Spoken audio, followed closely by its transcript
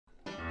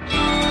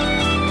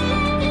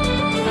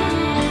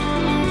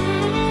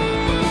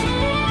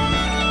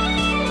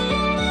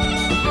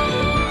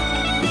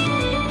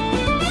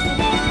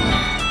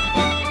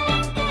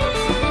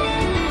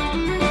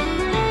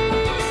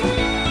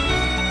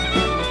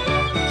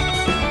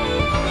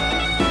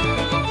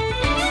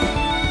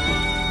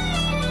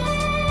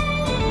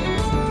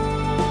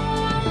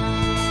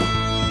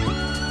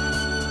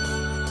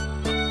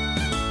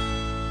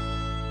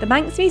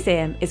Manx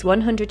Museum is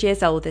 100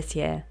 years old this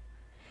year.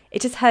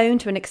 It is home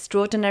to an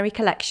extraordinary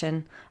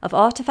collection of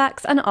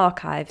artefacts and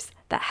archives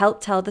that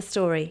help tell the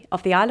story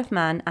of the Isle of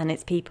Man and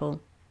its people.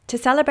 To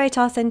celebrate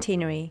our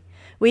centenary,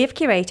 we have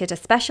curated a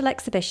special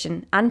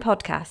exhibition and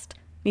podcast,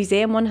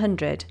 Museum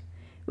 100,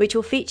 which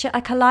will feature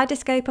a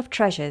kaleidoscope of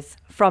treasures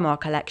from our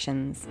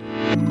collections.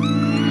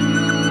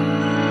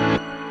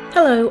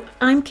 Hello,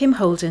 I'm Kim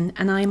Holden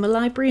and I am a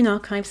Library and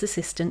Archives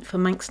Assistant for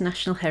Manx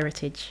National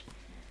Heritage.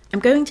 I'm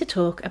going to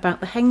talk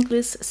about the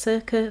Hengler's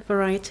Cirque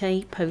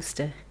Variete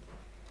poster.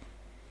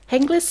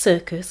 Hengler's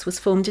Circus was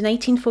formed in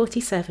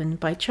 1847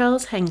 by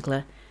Charles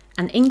Hengler,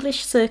 an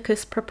English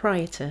circus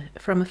proprietor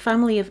from a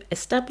family of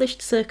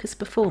established circus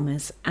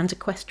performers and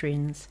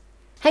equestrians.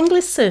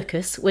 Hengler's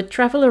Circus would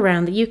travel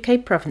around the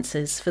UK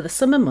provinces for the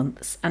summer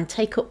months and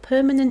take up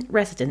permanent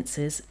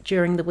residences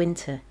during the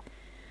winter.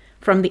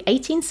 From the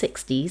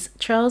 1860s,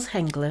 Charles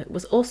Hengler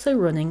was also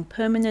running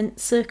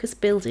permanent circus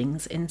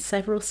buildings in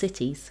several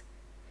cities.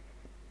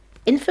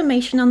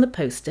 Information on the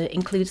poster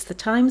includes the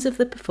times of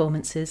the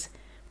performances,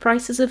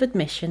 prices of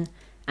admission,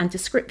 and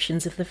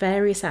descriptions of the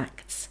various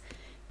acts,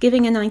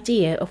 giving an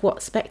idea of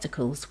what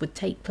spectacles would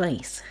take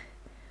place.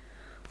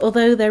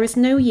 Although there is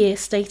no year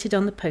stated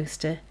on the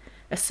poster,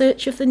 a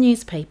search of the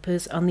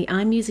newspapers on the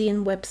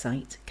iMuseum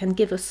website can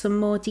give us some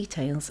more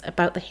details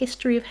about the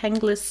history of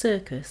Hengler's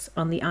Circus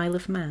on the Isle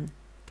of Man.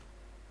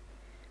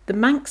 The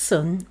Manx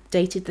Sun,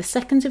 dated the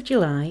 2nd of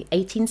July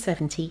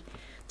 1870,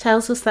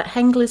 tells us that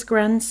Hengler's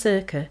Grand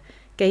Cirque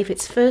gave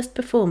its first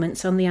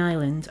performance on the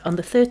island on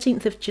the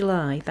 13th of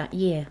July that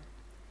year.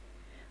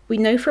 We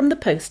know from the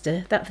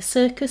poster that the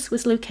circus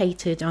was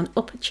located on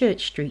Upper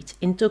Church Street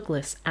in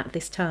Douglas at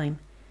this time.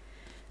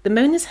 The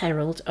Mona's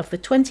Herald of the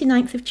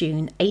 29th of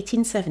June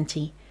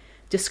 1870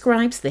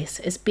 describes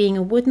this as being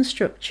a wooden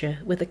structure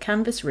with a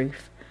canvas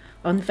roof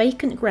on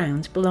vacant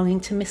ground belonging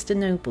to Mr.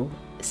 Noble,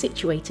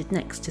 situated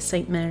next to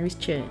St. Mary's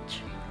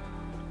Church.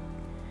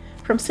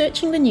 From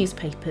searching the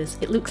newspapers,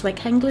 it looks like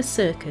Hengler's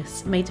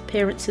Circus made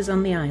appearances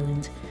on the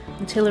island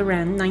until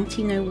around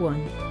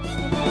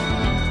 1901.